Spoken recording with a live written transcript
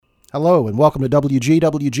Hello and welcome to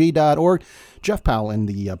WGWG.org. Jeff Powell in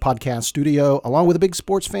the podcast studio, along with a big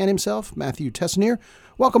sports fan himself, Matthew Tessnear.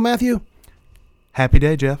 Welcome, Matthew. Happy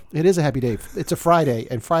day, Jeff. It is a happy day. It's a Friday,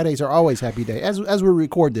 and Fridays are always happy day. As we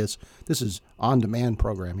record this is on-demand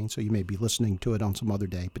programming, so you may be listening to it on some other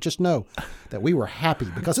day. But just know that we were happy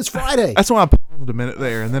because it's Friday. That's why I paused a minute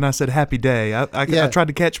there, and then I said happy day. I tried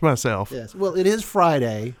to catch myself. Yes. Well, it is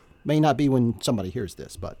Friday. May not be when somebody hears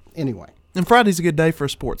this, but anyway. And Friday's a good day for a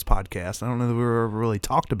sports podcast. I don't know that we ever really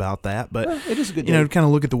talked about that, but it is a good day. To kind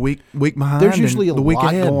of look at the week behind. There's usually a the week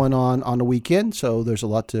lot ahead. going on the weekend, so there's a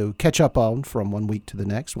lot to catch up on from one week to the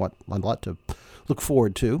next. A lot to look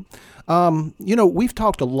forward to. We've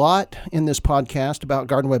talked a lot in this podcast about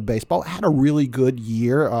Gardner-Webb baseball. Had a really good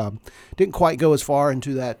year. Didn't quite go as far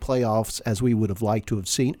into that playoffs as we would have liked to have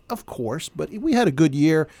seen, of course, but we had a good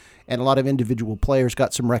year, and a lot of individual players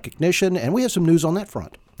got some recognition, and we have some news on that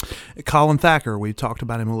front. Colin Thacker, we talked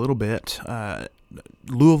about him a little bit.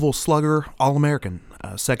 Louisville Slugger, All-American,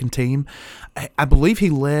 second team. I believe he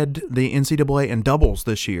led the NCAA in doubles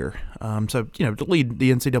this year. To lead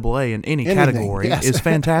the NCAA in any category is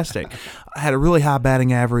fantastic. Had a really high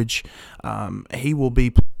batting average. He will be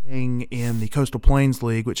playing in the Coastal Plains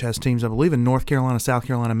League, which has teams, I believe, in North Carolina, South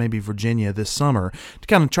Carolina, maybe Virginia this summer, to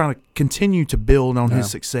kind of try to continue to build on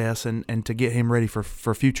his success and to get him ready for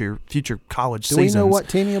future college seasons. Do we know what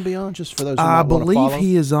team he'll be on, just for those who I might want to follow? believe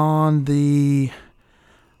he is on the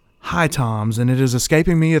High Toms, and it is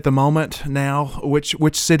escaping me at the moment now which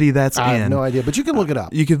city that's in. I have no idea, but you can look it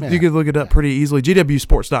up. You could look it up pretty easily.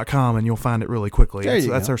 GWsports.com, and you'll find it really quickly.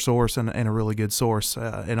 That's our source and a really good source,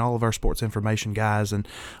 and all of our sports information guys, and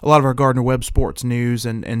a lot of our Gardner-Webb sports news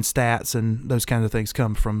and stats and those kinds of things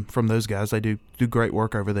come from those guys. They do great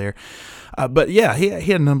work over there. But yeah, he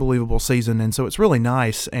had an unbelievable season, and so it's really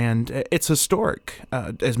nice, and it's historic,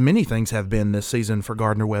 as many things have been this season for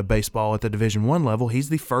Gardner-Webb baseball at the Division I level. He's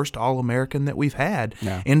the first All-American that we've had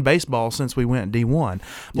in baseball since we went D1.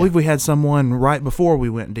 I believe we had someone right before we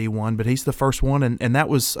went D1, but he's the first one, and that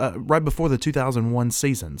was right before the 2001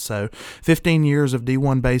 season. So 15 years of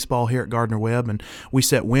D1 baseball here at Gardner-Webb, and we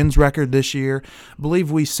set wins record this year. I believe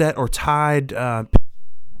we set or tied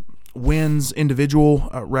wins individual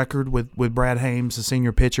record with Brad Hames, the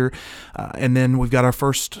senior pitcher, and then we've got our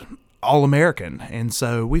first All-American, and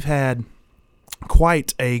so we've had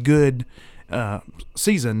quite a good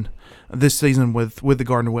season this season with the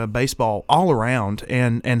Gardner-Webb baseball all around,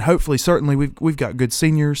 and hopefully, certainly, we've got good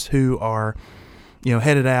seniors who are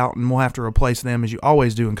headed out, and we'll have to replace them as you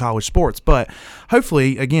always do in college sports. But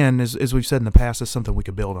hopefully, again, as we've said in the past, it's something we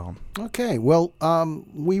could build on. Okay, well,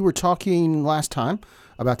 we were talking last time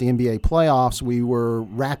about the NBA playoffs. We were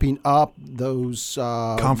wrapping up those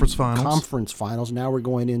conference finals. Now we're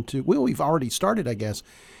going into, we've already started, I guess,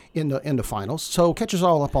 in the finals. So catch us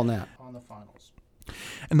all up on that. On the finals.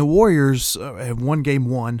 And the Warriors have won game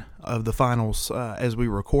one of the finals as we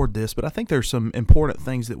record this, but I think there's some important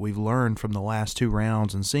things that we've learned from the last two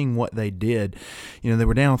rounds and seeing what they did. They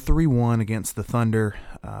were down 3-1 against the Thunder,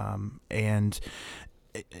 and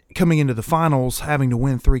coming into the finals, having to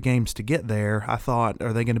win 3 games to get there, I thought,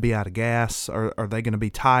 are they going to be out of gas? Or are they going to be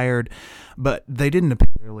tired? But they didn't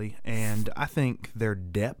apparently, and I think their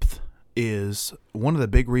depth is one of the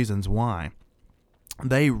big reasons why.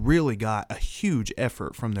 They really got a huge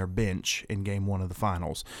effort from their bench in game one of the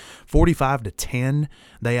finals. 45-10,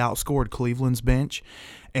 they outscored Cleveland's bench,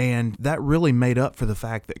 and that really made up for the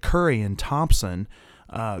fact that Curry and Thompson,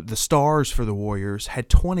 the stars for the Warriors, had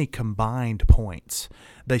 20 combined points.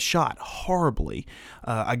 They shot horribly.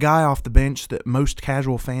 A guy off the bench that most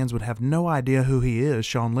casual fans would have no idea who he is,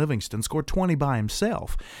 Sean Livingston, scored 20 by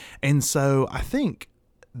himself. And so I think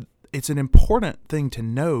it's an important thing to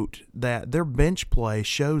note that their bench play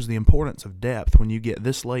shows the importance of depth when you get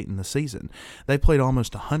this late in the season. They played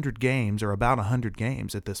almost 100 games, or about 100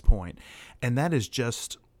 games at this point, and that is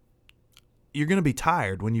just, you're going to be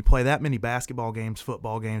tired when you play that many basketball games,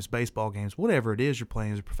 football games, baseball games, whatever it is you're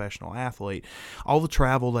playing as a professional athlete, all the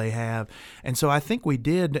travel they have. And so I think we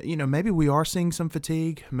did, maybe we are seeing some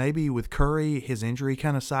fatigue. Maybe with Curry, his injury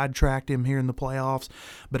kind of sidetracked him here in the playoffs.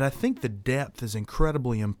 But I think the depth is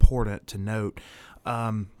incredibly important to note,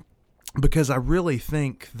 because I really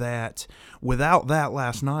think that without that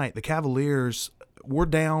last night, the Cavaliers were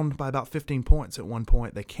down by about 15 points at one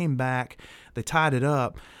point. They came back, they tied it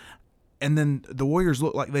up. And then the Warriors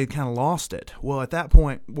looked like they'd kind of lost it. Well, at that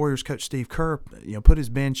point, Warriors coach Steve Kerr, put his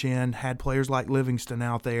bench in, had players like Livingston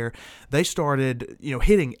out there. They started,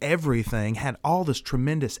 hitting everything, had all this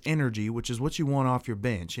tremendous energy, which is what you want off your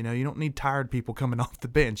bench. You don't need tired people coming off the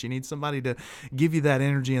bench. You need somebody to give you that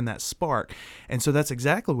energy and that spark. And so that's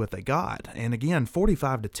exactly what they got. And again,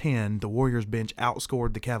 45-10, the Warriors bench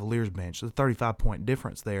outscored the Cavaliers bench. So 35-point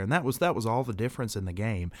difference there. And that was all the difference in the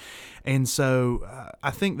game. And so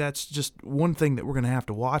I think that's just one thing that we're going to have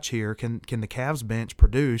to watch here. Can the Cavs bench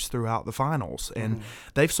produce throughout the finals? And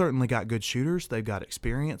they've certainly got good shooters. They've got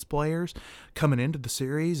experienced players coming into the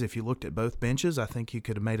series. If you looked at both benches, I think you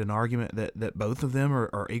could have made an argument that both of them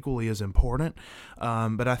are equally as important.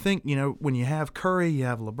 But I think, when you have Curry, you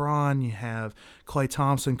have LeBron, you have Klay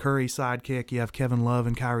Thompson, Curry's sidekick, you have Kevin Love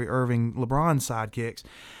and Kyrie Irving, LeBron's sidekicks,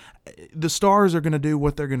 the stars are going to do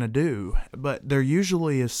what they're going to do, but there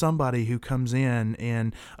usually is somebody who comes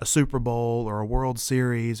in a Super Bowl or a World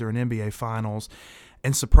Series or an NBA Finals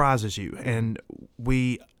and surprises you. And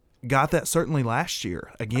we got that certainly last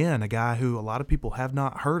year. Again, a guy who a lot of people have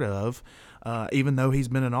not heard of, even though he's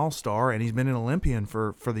been an all-star and he's been an Olympian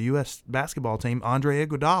for the U.S. basketball team, Andre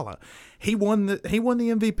Iguodala. He won the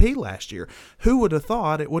MVP last year. Who would have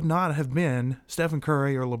thought it would not have been Stephen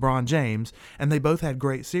Curry or LeBron James? And they both had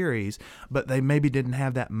great series, but they maybe didn't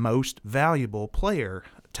have that most valuable player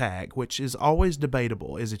tag, which is always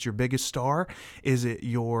debatable. Is it your biggest star? Is it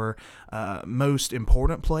your most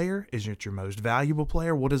important player? Is it your most valuable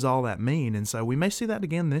player? What does all that mean? And so we may see that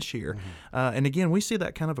again this year. And again, we see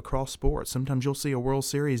that kind of across sports. Sometimes you'll see a World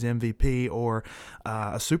Series MVP or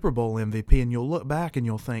a Super Bowl MVP, and you'll look back and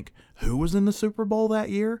you'll think, who was in the Super Bowl that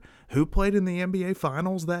year? Who played in the NBA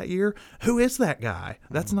Finals that year? Who is that guy?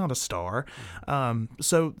 That's not a star.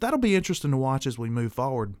 So that'll be interesting to watch as we move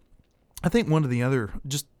forward. I think one of the other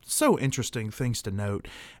just so interesting things to note,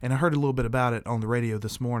 and I heard a little bit about it on the radio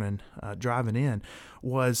this morning driving in,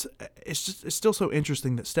 was it's still so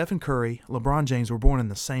interesting that Stephen Curry, LeBron James were born in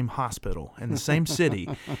the same hospital in the same city.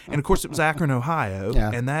 And, of course, it was Akron, Ohio,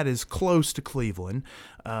 and that is close to Cleveland.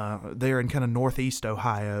 They're in kind of northeast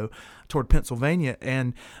Ohio toward Pennsylvania.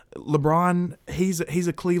 And LeBron, he's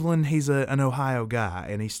a Cleveland, he's an Ohio guy,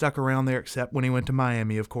 and he stuck around there except when he went to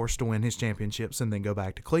Miami, of course, to win his championships and then go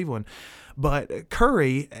back to Cleveland. But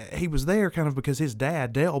Curry, he was there kind of because his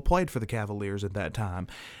dad, Dale, played for the Cavaliers at that time.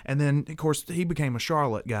 And then, of course, he became a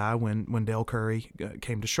Charlotte guy when Dale Curry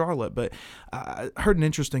came to Charlotte. But I heard an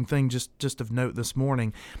interesting thing just of note this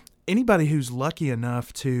morning. Anybody who's lucky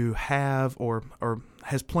enough to have or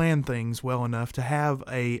has planned things well enough to have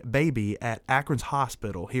a baby at Akron's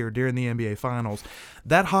hospital here during the NBA Finals,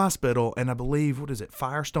 that hospital, and I believe, what is it,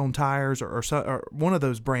 Firestone Tires or one of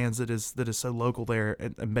those brands that is so local there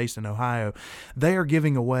and based in Ohio, they are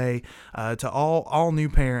giving away to all new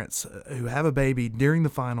parents who have a baby during the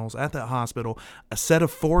finals at that hospital a set of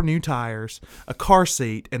 4 new tires, a car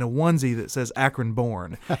seat, and a onesie that says Akron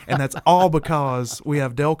Born. And that's all because we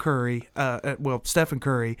have Stephen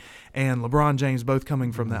Curry and LeBron James both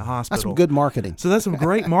coming from that hospital. That's some good marketing. So that's some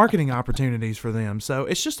great marketing opportunities for them. So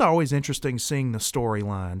it's just always interesting seeing the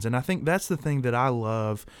storylines. And I think that's the thing that I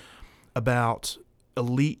love about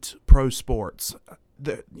elite pro sports.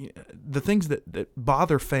 The things that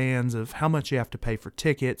bother fans of how much you have to pay for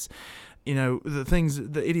tickets,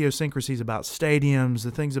 the idiosyncrasies about stadiums,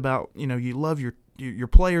 the things about, you love your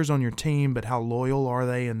players on your team, but how loyal are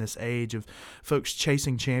they in this age of folks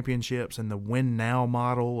chasing championships and the win now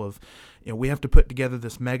model of, we have to put together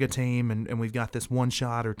this mega team and we've got this one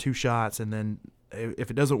shot or 2 shots, and then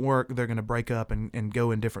if it doesn't work, they're going to break up and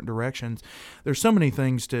go in different directions. There's so many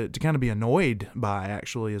things to kind of be annoyed by,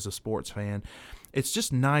 actually, as a sports fan. It's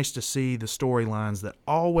just nice to see the storylines that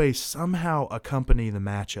always somehow accompany the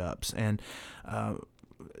matchups. And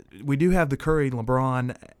we do have the Curry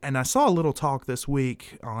LeBron, and I saw a little talk this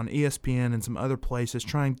week on ESPN and some other places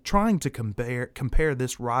trying to compare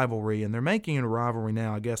this rivalry, and they're making it a rivalry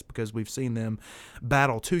now, I guess, because we've seen them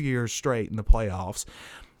battle 2 years straight in the playoffs.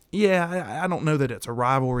 Yeah, I don't know that it's a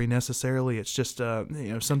rivalry necessarily. It's just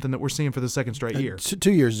something that we're seeing for the second straight year.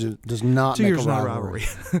 2 years does not make a rivalry.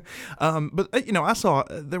 But I saw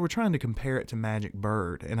they were trying to compare it to Magic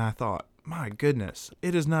Bird, and I thought, my goodness,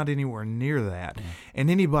 it is not anywhere near that. Yeah. And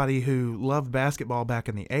anybody who loved basketball back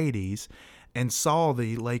in the 80s and saw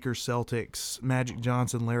the Lakers, Celtics, Magic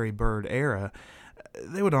Johnson, Larry Bird era,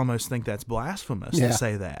 they would almost think that's blasphemous to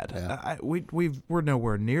say that. Yeah. We're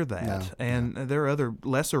nowhere near that. No. And there are other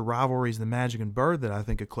lesser rivalries than Magic and Bird that I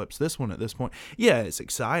think eclipse this one at this point. Yeah, it's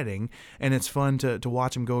exciting, and it's fun to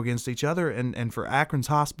watch them go against each other. And for Akron's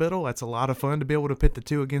Hospital, that's a lot of fun to be able to pit the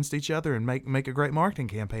two against each other and make a great marketing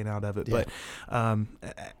campaign out of it. Yeah. But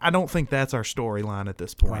I don't think that's our storyline at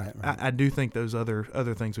this point. Right. I do think those other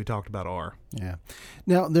things we talked about are. Yeah.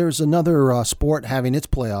 Now, there's another sport having its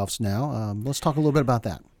playoffs now. Let's talk a little bit about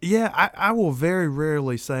that. Yeah, I will very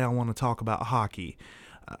rarely say I want to talk about hockey,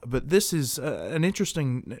 but this is an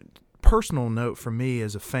interesting personal note for me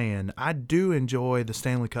as a fan. I do enjoy the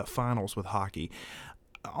Stanley Cup Finals with hockey,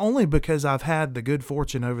 only because I've had the good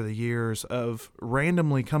fortune over the years of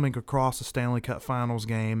randomly coming across a Stanley Cup Finals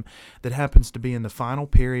game that happens to be in the final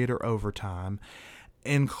period or overtime,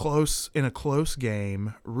 in a close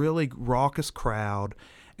game, really raucous crowd,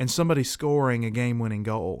 and somebody scoring a game-winning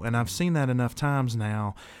goal. And I've seen that enough times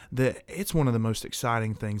now that it's one of the most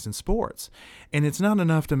exciting things in sports. And it's not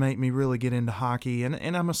enough to make me really get into hockey.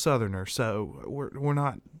 And I'm a Southerner, so we're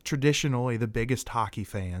not traditionally the biggest hockey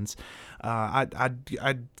fans. I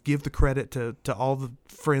give the credit to all the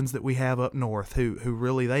friends that we have up north who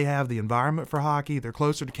really, they have the environment for hockey. They're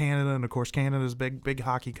closer to Canada, and of course Canada's a big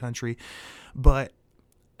hockey country. But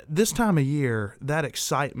this time of year, that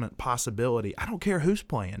excitement possibility, I don't care who's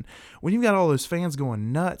playing. When you've got all those fans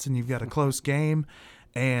going nuts and you've got a close game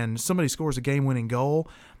and somebody scores a game-winning goal,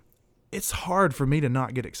 it's hard for me to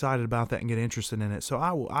not get excited about that and get interested in it. So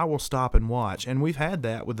I will stop and watch. And we've had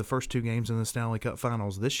that with the first two games in the Stanley Cup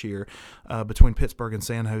Finals this year between Pittsburgh and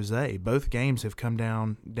San Jose. Both games have come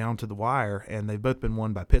down to the wire, and they've both been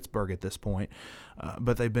won by Pittsburgh at this point.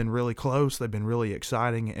 But they've been really close. They've been really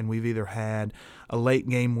exciting, and we've either had a late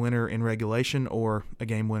game winner in regulation or a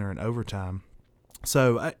game winner in overtime.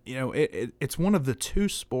 So, it's one of the two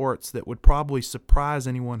sports that would probably surprise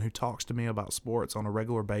anyone who talks to me about sports on a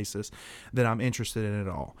regular basis that I'm interested in at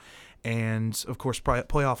all. And, of course,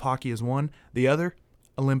 playoff hockey is one. The other,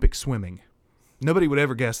 Olympic swimming. Nobody would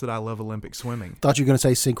ever guess that I love Olympic swimming. Thought you were going to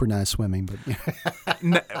say synchronized swimming, but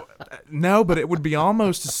no, but it would be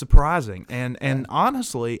almost as surprising. And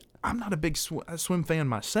honestly, I'm not a big swim fan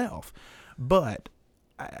myself, but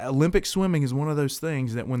Olympic swimming is one of those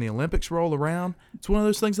things that when the Olympics roll around, it's one of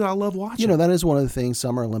those things that I love watching. That is one of the things,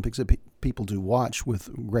 Summer Olympics, that people do watch with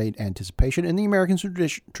great anticipation. And the Americans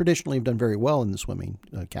traditionally have done very well in the swimming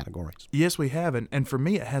categories. Yes, we have. And for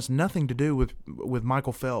me, it has nothing to do with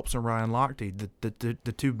Michael Phelps and Ryan Lochte,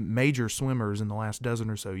 the two major swimmers in the last dozen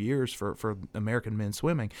or so years for American men's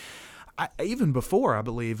swimming. Even before, I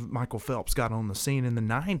believe, Michael Phelps got on the scene in the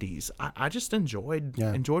 90s, I just enjoyed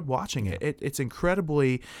watching it. It's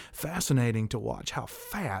incredibly fascinating to watch how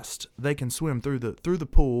fast they can swim through the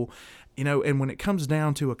pool. And when it comes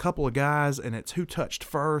down to a couple of guys and it's who touched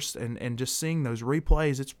first and just seeing those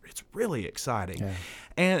replays, it's really exciting. Yeah.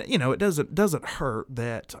 And, it doesn't hurt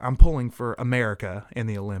that I'm pulling for America in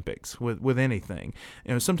the Olympics with anything.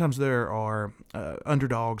 Sometimes there are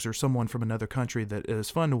underdogs or someone from another country that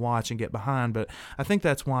is fun to watch and get behind. But I think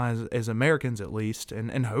that's why, as Americans at least,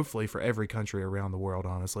 and hopefully for every country around the world,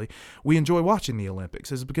 honestly, we enjoy watching the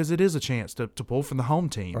Olympics, is because it is a chance to pull for the home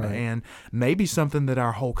team. Right. And maybe something that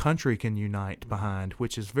our whole country can unite behind,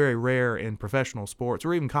 which is very rare in professional sports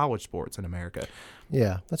or even college sports in America.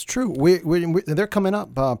 Yeah, that's true. They're coming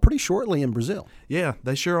up pretty shortly in Brazil. Yeah,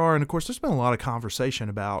 they sure are. And, of course, there's been a lot of conversation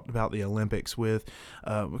about the Olympics with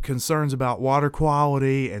concerns about water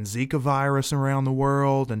quality and Zika virus around the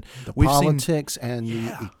world. And the politics and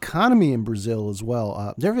the economy in Brazil as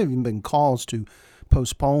well. There have even been calls to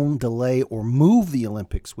postpone, delay, or move the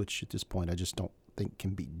Olympics, which at this point I just don't think can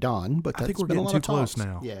be done. But I think we're getting too close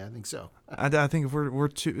now. Yeah, I think so. I think if we're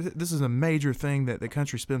too, this is a major thing that the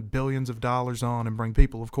country spends billions of dollars on and bring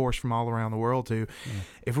people, of course, from all around the world to. Yeah.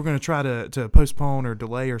 If we're going to try to postpone or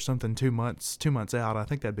delay or something 2 months out, I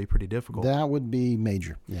think that'd be pretty difficult. That would be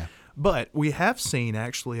major. Yeah. But we have seen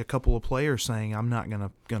actually a couple of players saying, I'm not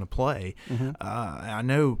gonna play. Mm-hmm. I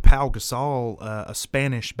know Pau Gasol, a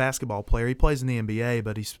Spanish basketball player. He plays in the NBA,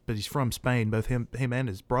 but he's from Spain. Both him and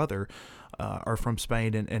his brother are from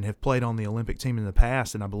Spain and have played on the Olympic team in the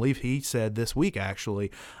past. And I believe he said this week, actually,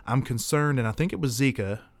 I'm concerned, and I think it was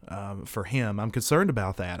Zika for him. I'm concerned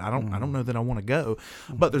about that. I don't know that I want to go.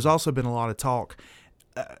 Mm-hmm. But there's also been a lot of talk.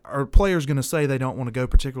 Are players going to say they don't want to go,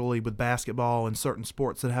 particularly with basketball and certain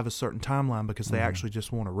sports that have a certain timeline, because they actually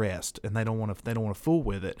just want to rest and they don't want to fool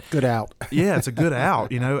with it? Good out. Yeah, it's a good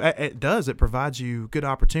out. It does. It provides you good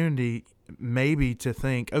opportunity maybe to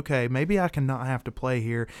think, okay, maybe I can not have to play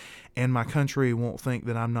here, and my country won't think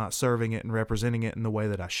that I'm not serving it and representing it in the way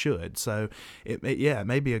that I should. So it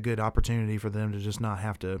may be a good opportunity for them to just not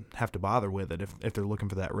have to bother with it if they're looking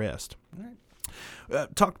for that rest. All right.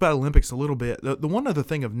 Talked about Olympics a little bit. The one other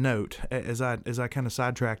thing of note, as I kind of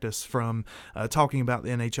sidetracked us from talking about the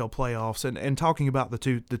NHL playoffs and talking about the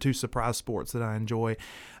two surprise sports that I enjoy,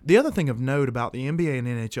 the other thing of note about the NBA and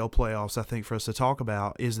NHL playoffs, I think for us to talk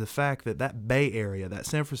about, is the fact that Bay Area, that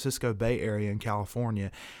San Francisco Bay Area in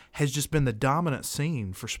California, has just been the dominant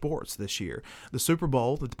scene for sports this year. The Super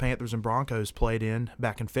Bowl that the Panthers and Broncos played in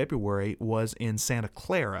back in February was in Santa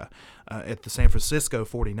Clara at the San Francisco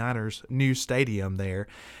 49ers new stadium there.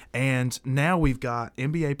 And now we've got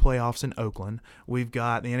NBA playoffs in Oakland. We've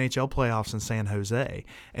got the NHL playoffs in San Jose.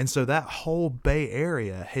 And so that whole Bay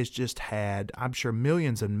Area has just had, I'm sure,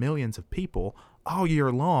 millions and millions of people all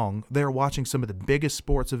year long. They're watching some of the biggest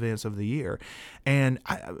sports events of the year. And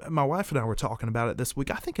my wife and I were talking about it this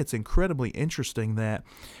week. I think it's incredibly interesting that,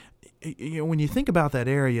 when you think about that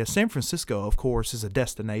area, San Francisco, of course, is a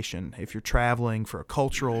destination. If you're traveling for a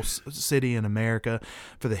cultural city in America,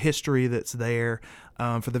 for the history that's there,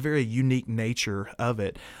 for the very unique nature of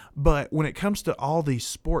it. But when it comes to all these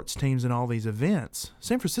sports teams and all these events,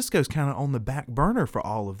 San Francisco's kind of on the back burner for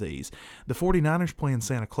all of these. The 49ers play in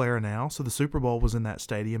Santa Clara now, so the Super Bowl was in that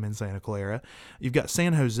stadium in Santa Clara. You've got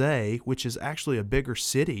San Jose, which is actually a bigger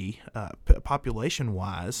city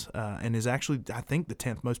population-wise, and is actually, I think, the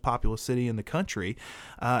 10th most populous city in the country.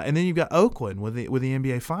 And then you've got Oakland with the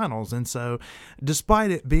NBA Finals. And so despite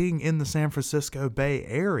it being in the San Francisco Bay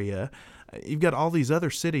Area, you've got all these other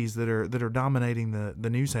cities that are dominating the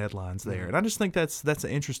news headlines there. And I just think that's an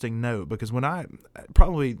interesting note, because when I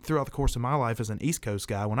probably throughout the course of my life as an East Coast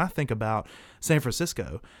guy, when I think about San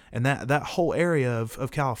Francisco and that whole area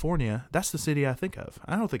of California, that's the city I think of.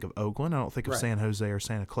 I don't think of Oakland. I don't think of San Jose or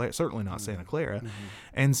Santa Clara, certainly not Santa Clara.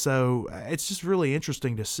 And so it's just really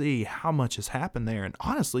interesting to see how much has happened there. And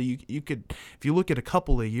honestly, you could, if you look at a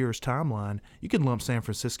couple of years timeline, you can lump San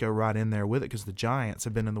Francisco right in there with it, because the Giants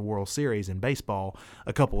have been in the World Series in baseball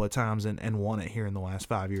a couple of times and won it here in the last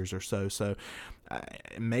 5 years or so. So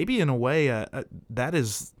maybe in a way that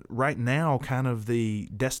is right now kind of the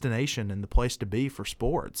destination and the place to be for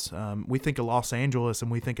sports. We think of Los Angeles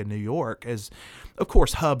and we think of New York as, of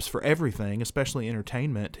course, hubs for everything, especially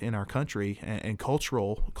entertainment in our country and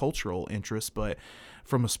cultural interests. But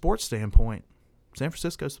from a sports standpoint, San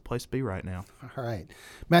Francisco's the place to be right now. All right.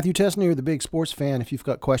 Matthew Tessnear, the big sports fan. If you've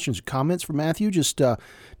got questions or comments for Matthew, just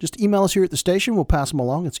email us here at the station. We'll pass them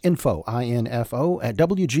along. It's info, I-N-F-O, at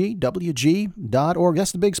WGWG.org.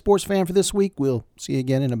 That's the big sports fan for this week. We'll see you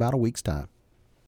again in about a week's time.